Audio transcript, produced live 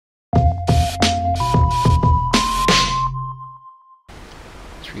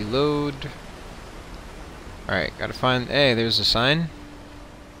Reload. Alright, gotta find... Hey, there's a sign.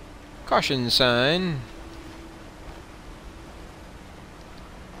 Caution sign.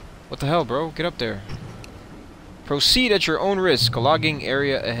 What the hell, bro? Get up there. Proceed at your own risk. Logging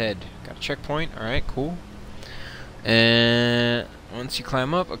area ahead. Got a checkpoint. Alright, cool. And once you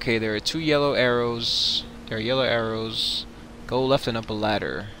climb up, okay, there are 2 yellow arrows. There are yellow arrows. Go left and up a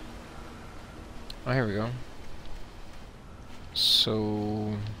ladder. Oh, here we go.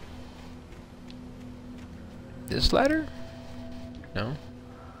 So... this ladder? No.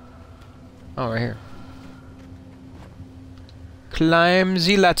 Oh, right here. Climb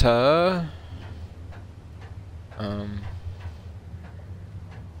the ladder.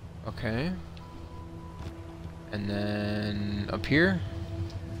 Okay. And then up here.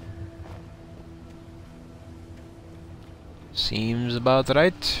 Seems about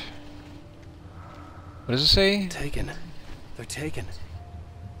right. What does it say? Taken. They're taken.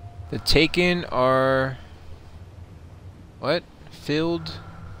 The taken are... what? Filled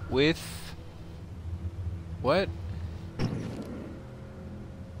with... what?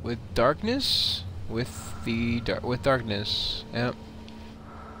 With darkness? With the... with darkness. Yep.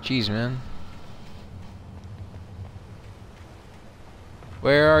 Jeez, man.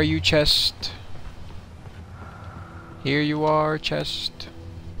 Where are you, chest? Here you are, chest.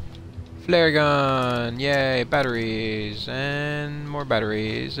 Flare gun! Yay, batteries! And more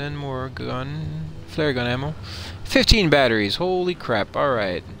batteries, and more gun. Flare gun ammo. 15 batteries, holy crap,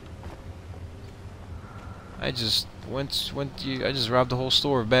 alright. I just I just robbed the whole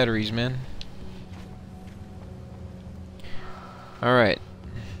store of batteries, man. Alright.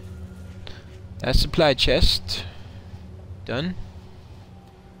 That's supply chest. Done.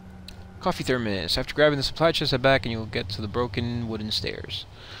 Coffee thermos. After grabbing the supply chest, head back and you'll get to the broken wooden stairs.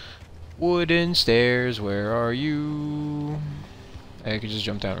 Wooden stairs, where are you? I could just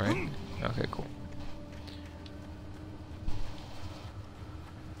jump down, right? Okay, cool.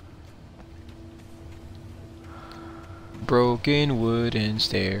 Broken wooden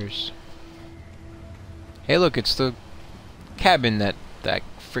stairs. Hey, look, it's the cabin that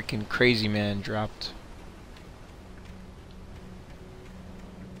freaking crazy man dropped.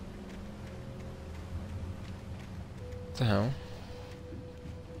 What the hell?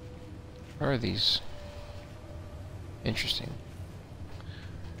 What are these? Interesting.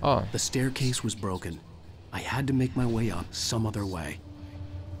 Oh. The staircase was broken. I had to make my way up some other way.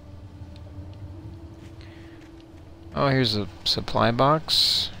 Oh, here's a supply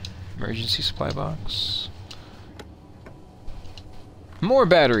box. Emergency supply box. More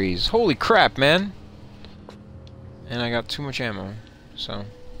batteries! Holy crap, man! And I got too much ammo. So,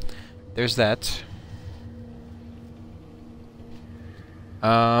 there's that.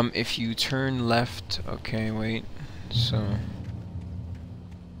 If you turn left... okay, wait. So...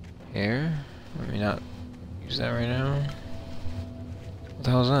 here? Let me not use that right now. What the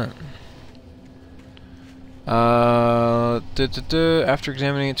hell is that? After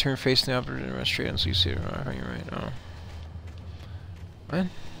examining it, turn face the opposite and rest straight on so you see it. Oh, you're right. Oh. What?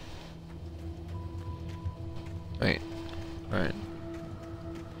 Wait. Alright.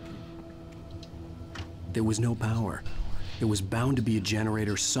 There was no power. There was bound to be a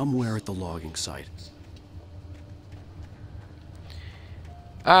generator somewhere at the logging site.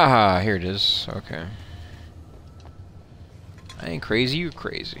 Aha, here it is. Okay. I ain't crazy, you're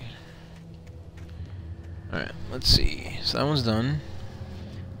crazy. Alright, let's see. So that one's done.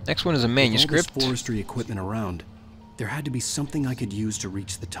 Next one is a manuscript. With all this forestry equipment around, there had to be something I could use to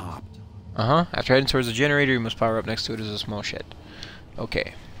reach the top. Uh-huh. After heading towards the generator, you must power up. Next to it is a small shed.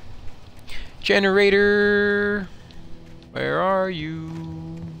 Okay. Generator! Where are you?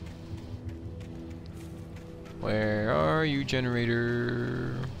 Where are you,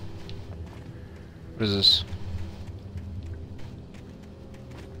 generator? What is this?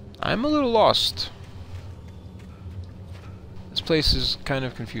 I'm a little lost. This place is kind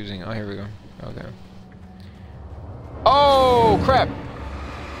of confusing. Oh, here we go. Okay. Oh, crap!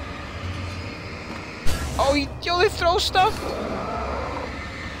 Oh, yo, they throw stuff?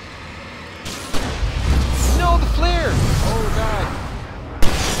 No, the flare! Oh, God.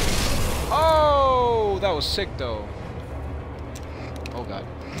 Oh, that was sick, though. Oh, God.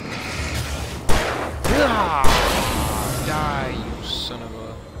 Ah, die, you son of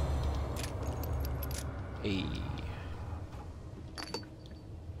a... Hey.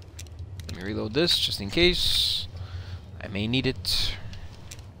 Let me reload this, just in case. I may need it.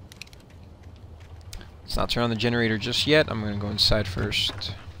 Let's not turn on the generator just yet. I'm going to go inside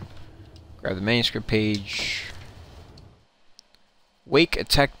first. Grab the manuscript page. Wake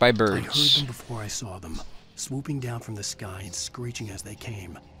attacked by birds. I heard them before I saw them. swooping down from the sky and screeching as they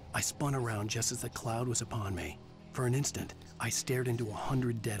came. I spun around just as the cloud was upon me. For an instant, I stared into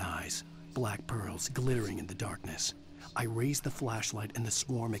 100 dead eyes, black pearls glittering in the darkness. I raised the flashlight and the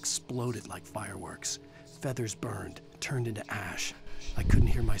swarm exploded like fireworks. Feathers burned, turned into ash. I couldn't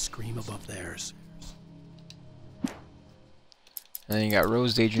hear my scream above theirs. And then you got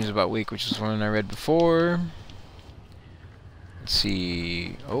Rose Daydreams About Wake, which is one I read before. Let's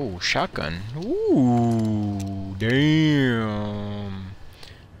see. Oh, shotgun. Ooh, damn.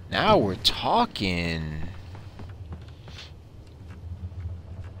 Now we're talking.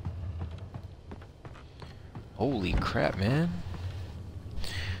 Holy crap, man.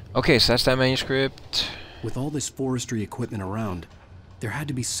 Okay, so that's that manuscript. With all this forestry equipment around, there had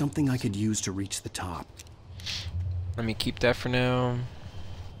to be something I could use to reach the top. Let me keep that for now.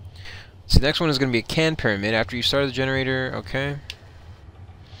 So the next one is going to be a can pyramid after you start the generator. Okay.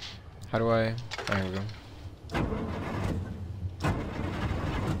 How do I... Oh, here we go.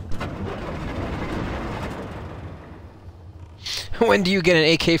 When do you get an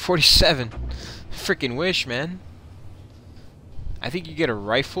AK-47? Freaking wish, man. I think you get a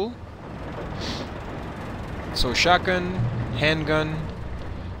rifle. So shotgun, handgun,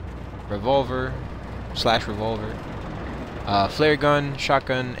 revolver, / revolver, flare gun,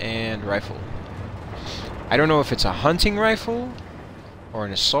 shotgun, and rifle. I don't know if it's a hunting rifle or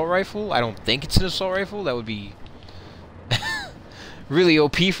an assault rifle. I don't think it's an assault rifle. That would be really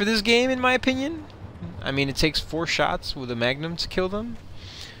OP for this game, in my opinion. I mean, it takes 4 shots with a magnum to kill them.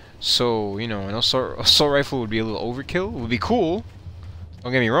 So, you know, an assault rifle would be a little overkill. It would be cool.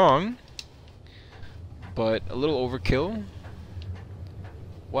 Don't get me wrong. But a little overkill.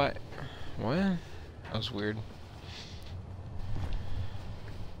 What? What? That was weird.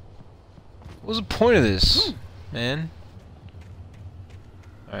 What was the point of this, man?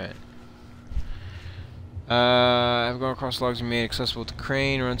 Alright. I've gone across logs and made accessible with the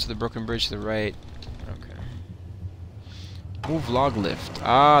crane. Run to the broken bridge to the right. Okay. Move log lift.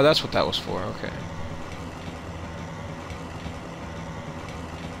 Ah, that's what that was for. Okay.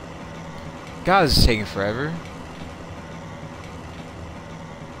 God, this is taking forever.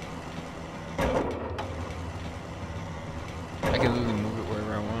 I can literally move it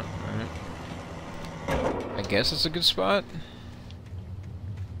wherever I want. Alright. I guess it's a good spot.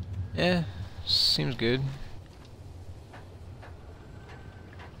 Yeah, seems good.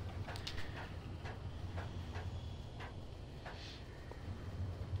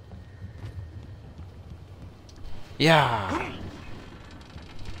 Yeah.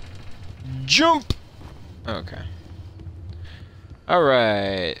 Jump! Okay.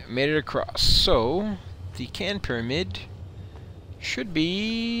 Alright, made it across. So, the can pyramid should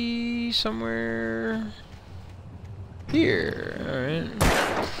be somewhere here. Alright.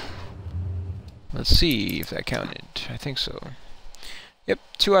 Let's see if that counted. I think so. Yep,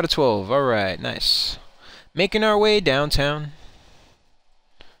 2 out of 12. Alright, nice. Making our way downtown.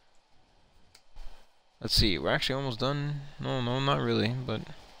 Let's see, we're actually almost done. No, not really, but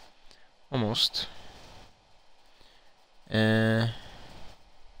almost.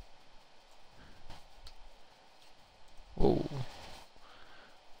 Whoa.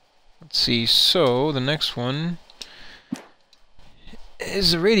 Let's see, so the next one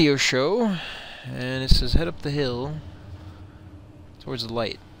is a radio show, and it says head up the hill towards the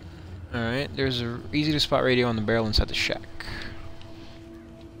light. Alright, there's a easy to spot radio on the barrel inside the shack.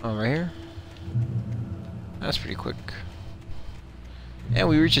 Oh, right here? That's pretty quick. And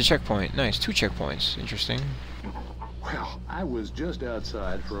we reached a checkpoint. Nice, 2 checkpoints. Interesting. Well, I was just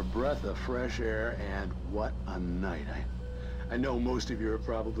outside for a breath of fresh air, and what a night. I know most of you are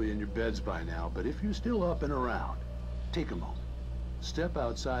probably in your beds by now, but if you're still up and around, take a moment. Step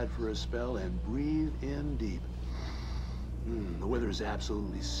outside for a spell and breathe in deep. The weather is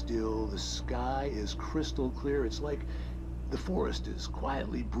absolutely still. The sky is crystal clear. It's like the forest is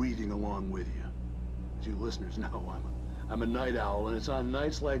quietly breathing along with you. As you listeners know, I'm a night owl, and it's on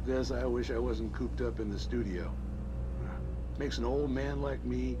nights like this I wish I wasn't cooped up in the studio. Makes an old man like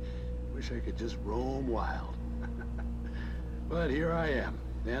me wish I could just roam wild. But here I am,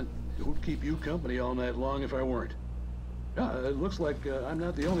 and it would keep you company all night long if I weren't. It looks like I'm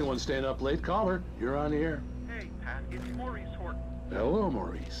not the only one staying up late. Caller, you're on the air. Hey, Pat, it's Maurice Horton. Hello,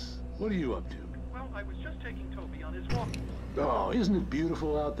 Maurice. What are you up to? Well, I was just taking Toby on his walk. Oh, isn't it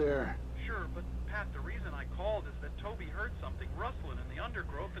beautiful out there? Sure, but Pat, the reason I called is that Toby heard something rustling in the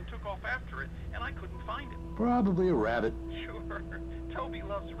undergrowth and took off after it, and I couldn't find it. Probably a rabbit. Sure, Toby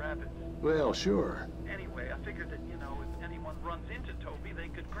loves rabbits. Well, sure. Anyway, I figured that, you know, if anyone runs into Toby, they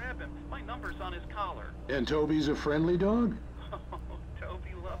could grab him. My number's on his collar. And Toby's a friendly dog? Oh,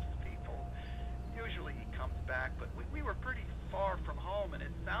 Toby loves people. Usually he comes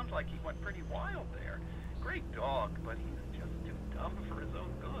sounds like he went pretty wild there. Great dog, but he's just too dumb for his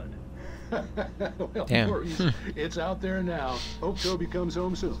own good. Well, Damn. Maurice, it's out there now. Hope Toby comes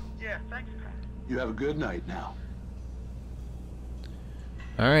home soon. Yeah, thanks, Pat. You have a good night now.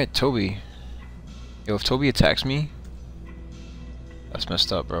 Alright, Toby. Yo, if Toby attacks me, that's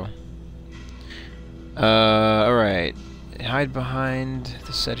messed up, bro. Alright. Hide behind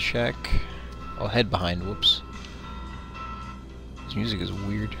the set shack. Oh, head behind, whoops. This music is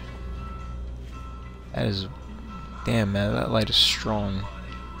weird. That is... Damn, man, that light is strong.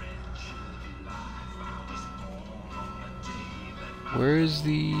 Where is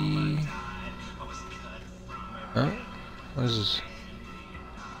the... Huh? What is this?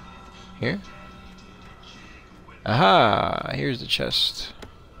 Here? Aha! Here's the chest.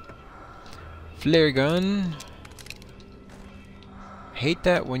 Flare gun. I hate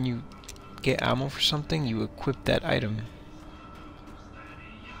that when you get ammo for something, you equip that item.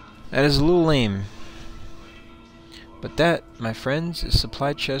 That is a little lame. But that, my friends, is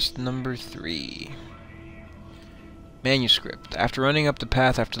supply chest number 3. Manuscript. After running up the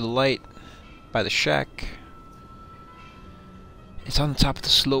path after the light by the shack, it's on the top of the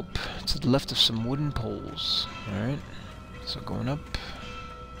slope to the left of some wooden poles. Alright, so going up.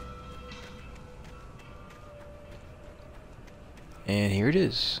 And here it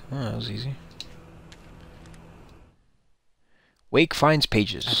is. Oh, that was easy. Wake finds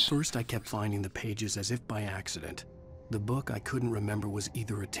pages. At first I kept finding the pages as if by accident. The book I couldn't remember was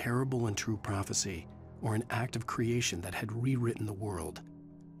either a terrible and true prophecy or an act of creation that had rewritten the world.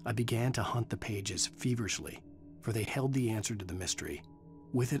 I began to hunt the pages feverishly, for they held the answer to the mystery.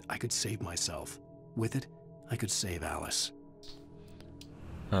 With it, I could save myself. With it, I could save Alice.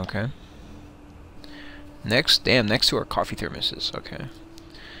 Okay. Next, damn, next to our coffee thermoses. Okay.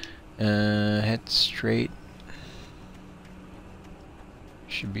 Head straight.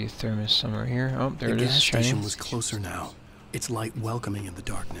 Should be a thermos somewhere here. Oh, there it is. The gas station Shining. was closer now, its light welcoming in the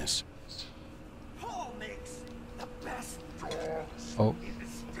darkness. Paul makes the best dogs Oh. in the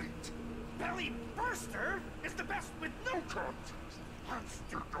state. Belly Burster is the best with no cut.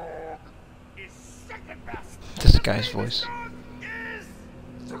 Hamster Dog is second best. This guy's voice. Dog is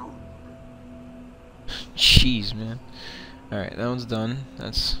third. Jeez, man. Alright, that one's done.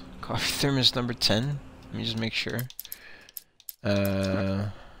 That's coffee thermos number 10. Let me just make sure.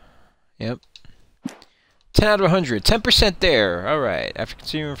 Yep. 10 out of 100. 10% there. Alright. After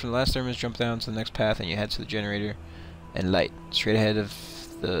continuing from the last thermos, jump down to the next path and you head to the generator and light. Straight ahead of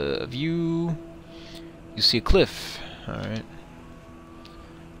the view, you see a cliff. Alright.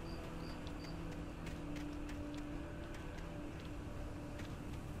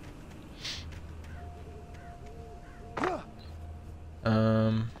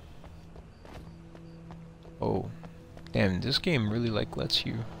 Oh. Damn, this game really like lets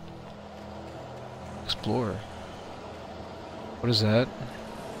you explore. What is that?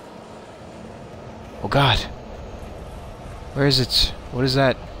 Oh god. Where is it? What is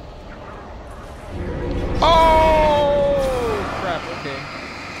that? Oh crap, okay.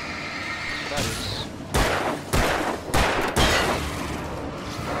 That is.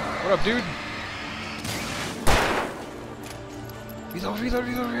 What up, dude?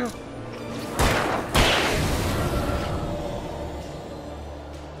 Reload.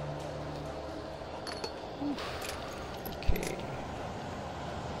 Okay.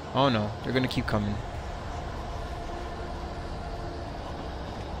 Oh no, they're gonna keep coming.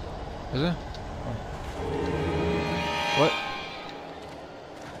 Is it? Oh. What?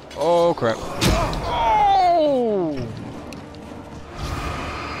 Oh crap. Oh!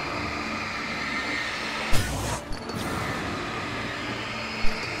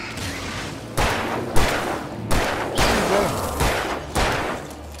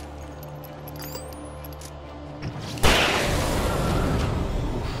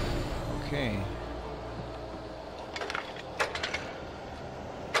 Okay.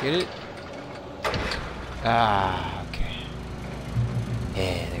 Get it? Ah, okay.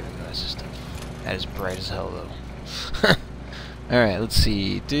 Yeah, there we go. That's the stuff. That is bright as hell, though. Alright, let's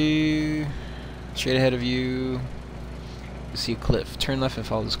see. Straight ahead of you. You see a cliff. Turn left and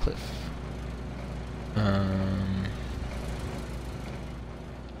follow this cliff.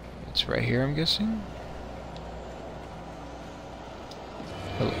 It's right here, I'm guessing.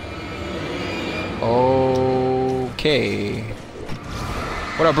 Hello. Okay.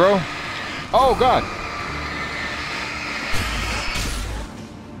 What up, bro? Oh, God.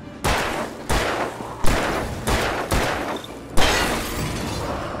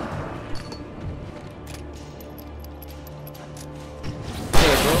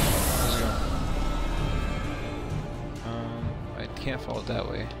 can't follow it that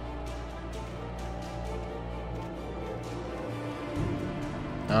way.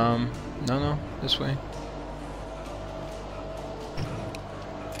 No, this way.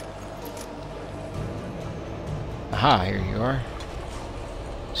 Aha, here you are.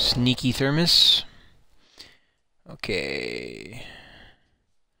 Sneaky thermos. Okay.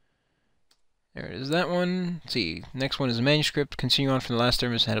 There it is, that one. Let's see. Next one is a manuscript. Continue on from the last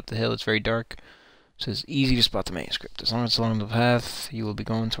thermos and head up the hill. It's very dark. It says easy to spot the manuscript. As long as it's along the path, you will be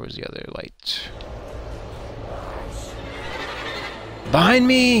going towards the other light. Behind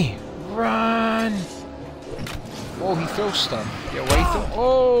me! Run! Oh, he throws stuff. Yeah, what he throw?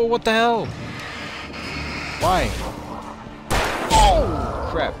 Oh, what the hell? Why? Oh,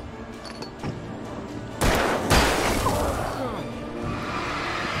 crap.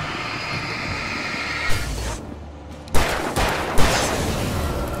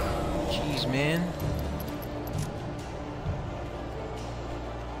 Jeez, man.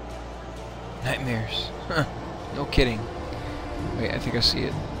 Nightmares. Huh. No kidding. Wait, I think I see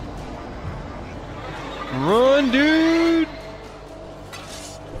it. Run, dude!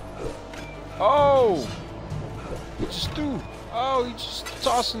 Oh! He just threw. Oh, he's just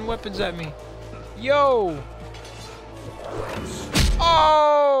tossing weapons at me. Yo!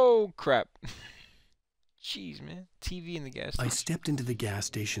 Oh, crap. Jeez, man. TV in the gas station. I stepped into the gas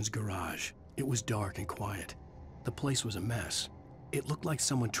station's garage. It was dark and quiet. The place was a mess. It looked like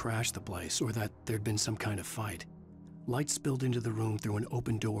someone trashed the place or that there'd been some kind of fight. Light spilled into the room through an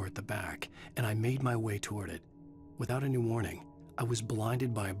open door at the back, and I made my way toward it. Without any warning, I was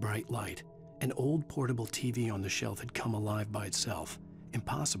blinded by a bright light. An old portable TV on the shelf had come alive by itself.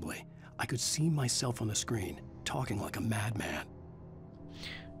 Impossibly, I could see myself on the screen, talking like a madman.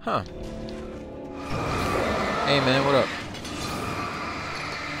 Huh. Hey, man, what up?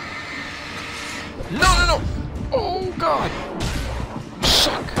 No! Oh, God! You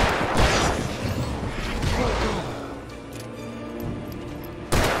suck! Oh, God.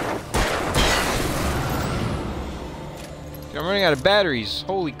 I'm running out of batteries.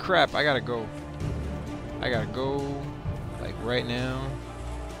 Holy crap, I gotta go. Like, right now.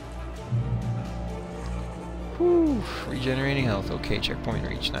 Whew. Regenerating health. Okay, checkpoint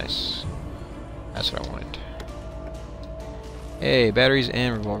reached. Nice. That's what I wanted. Hey, batteries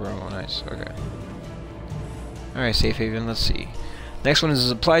and revolver ammo. Nice. Okay. Alright, safe haven. Let's see. Next one is a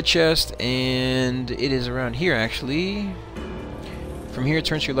supply chest, and it is around here, actually. From here,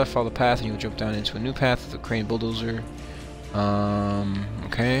 turn to your left, follow the path, and you'll jump down into a new path with a crane bulldozer.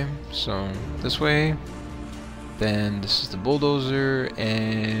 Okay, so this way, then this is the bulldozer,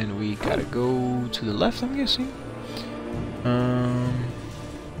 and we gotta go to the left, I'm guessing.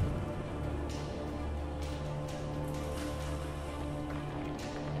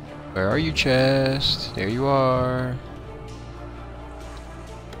 Where are you, chest? There you are.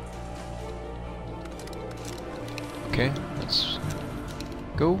 Okay, let's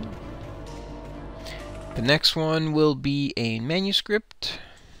go. The next one will be a manuscript.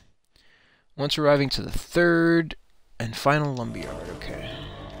 Once arriving to the third and final lumberyard. Okay.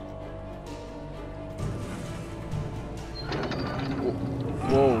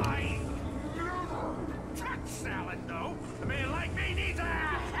 Whoa. Cut salad, though. A man like me needs a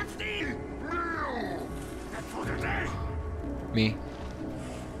hefty meal. That's for the day. Me.